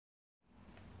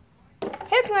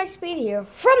it's my Speedy here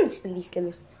from the Speedy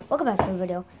Slimmers. Welcome back to the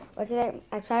video. Well, today,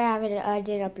 I'm sorry I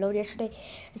didn't upload yesterday.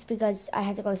 It's because I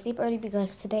had to go to sleep early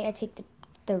because today I take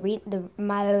the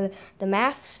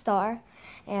math star,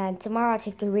 and tomorrow I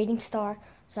take the reading star.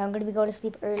 So I'm gonna be going to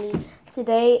sleep early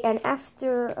today, and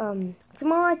after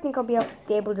tomorrow I think I'll be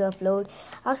able to upload.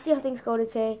 I'll see how things go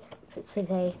today.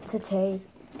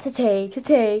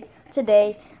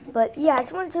 But yeah, I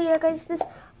just want to tell you guys this.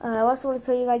 I also want to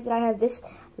tell you guys that I have this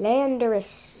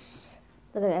Landorus.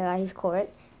 Look at that guy, he's cool,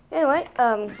 right? Anyway,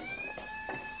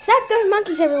 stop throwing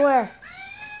monkeys everywhere.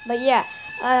 But yeah,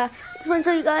 just want to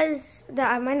tell you guys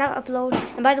that I might not upload.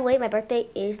 And by the way, my birthday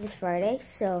is this Friday,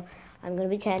 so I'm gonna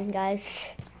be 10, guys.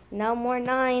 No more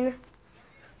 9.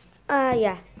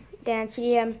 Yeah, dance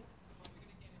EM.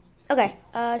 Okay,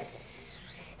 that's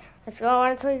all I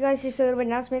want to tell you guys. Just a little bit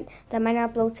announcement that I might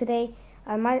not upload today.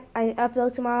 I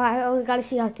upload tomorrow. I gotta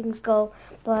see how things go.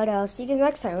 But I'll see you guys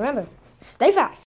next time. Remember, stay fast.